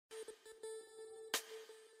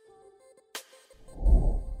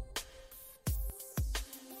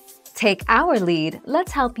Take our lead,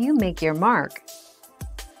 let's help you make your mark.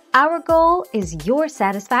 Our goal is your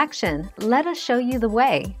satisfaction. Let us show you the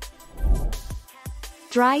way.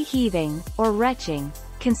 Dry heaving, or retching,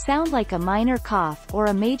 can sound like a minor cough or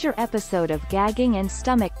a major episode of gagging and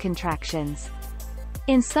stomach contractions.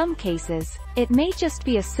 In some cases, it may just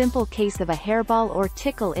be a simple case of a hairball or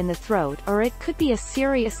tickle in the throat, or it could be a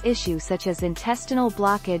serious issue such as intestinal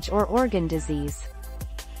blockage or organ disease.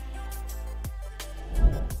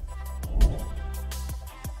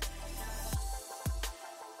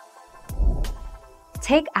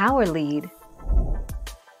 Take our lead.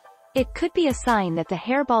 It could be a sign that the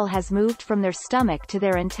hairball has moved from their stomach to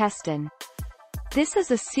their intestine. This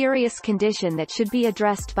is a serious condition that should be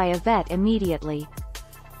addressed by a vet immediately.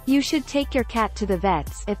 You should take your cat to the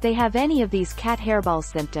vets if they have any of these cat hairball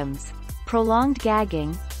symptoms: prolonged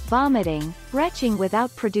gagging, vomiting, retching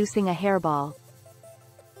without producing a hairball.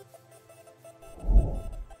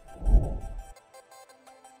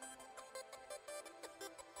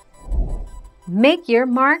 Make your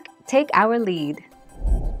mark, take our lead.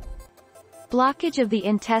 Blockage of the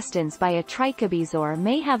intestines by a trichobezoar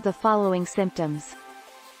may have the following symptoms: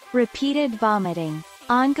 repeated vomiting,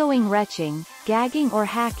 ongoing retching, gagging or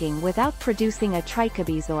hacking without producing a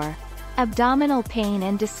trichobezoar, abdominal pain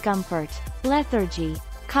and discomfort, lethargy,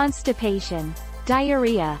 constipation,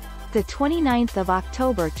 diarrhea. The 29th of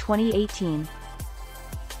October 2018.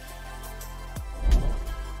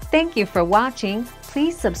 Thank you for watching.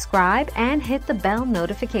 Please subscribe and hit the bell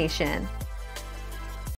notification.